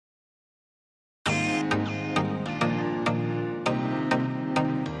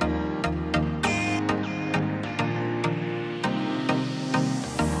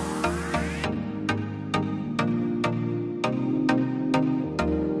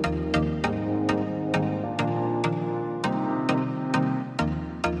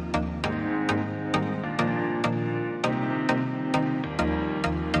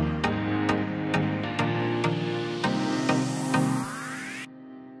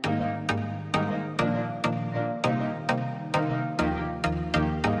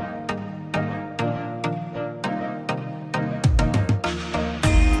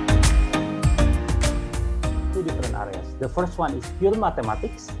first one is pure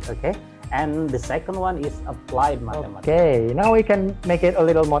mathematics, okay, and the second one is applied mathematics. Okay, now we can make it a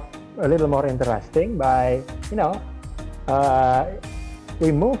little more interesting by,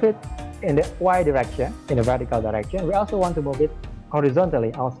 we move it in the y direction, in the vertical direction. We also want to move it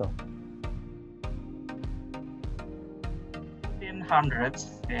horizontally also. 1600s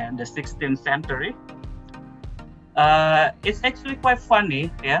and the 16th century. It's actually quite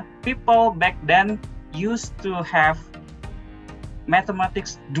funny, yeah. People back then used to have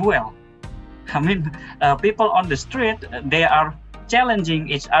mathematics duel. I mean, people on the street, they are challenging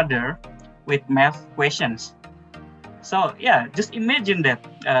each other with math questions. So yeah, just imagine that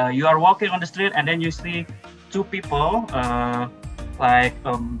you are walking on the street and then you see two people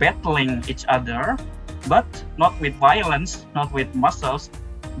battling each other, but not with violence, not with muscles,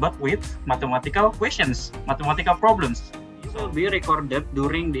 but with mathematical questions, mathematical problems. This will be recorded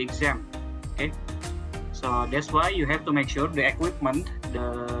during the exam. Okay, so that's why you have to make sure the equipment,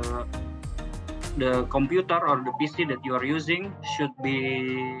 the computer or the PC that you are using should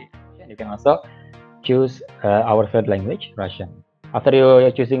be. You can also choose our third language, Russian. After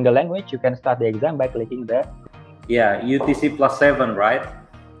you choosing the language, you can start the exam by clicking the UTC +7, right?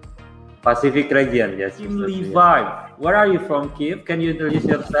 Pacific region, yes. Kim Levi, where are you from, Kim? Can you introduce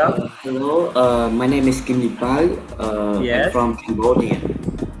yourself? Hello, my name is Kim Levi. Yes. I'm from Cambodia.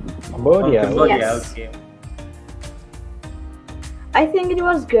 Cambodia. Yes. Okay. I think it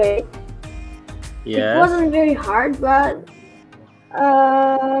was great. Yes. It wasn't very hard, but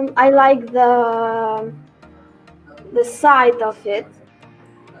I like the side of it,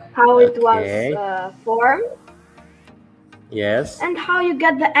 how it was formed. Yes. And how you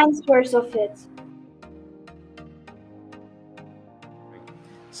get the answers of it.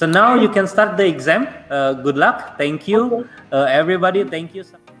 So now you can start the exam. Good luck. Thank you, everybody. Thank you.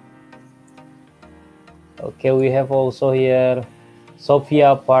 Okay, we have also here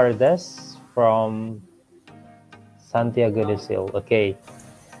Sofia Pardes from Santiago de Sil. Okay,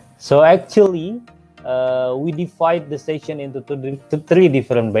 so actually we divide the session into three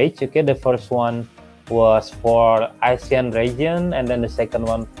different batches. Okay, the first one was for ASEAN region, and then the second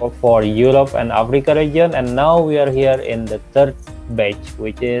one for Europe and Africa region, and now we are here in the third batch,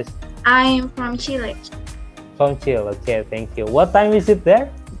 which is I'm from Chile. From Chile. Okay, thank you. What time is it there?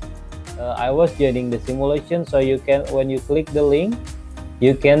 I was joining the simulation, so you can, when you click the link,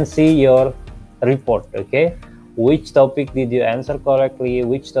 you can see your report. Okay, which topic did you answer correctly,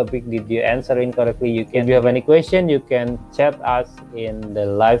 which topic did you answer incorrectly. You can, if you have any question, you can chat us in the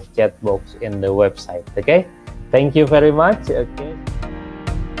live chat box in the website. Okay, thank you very much. Okay.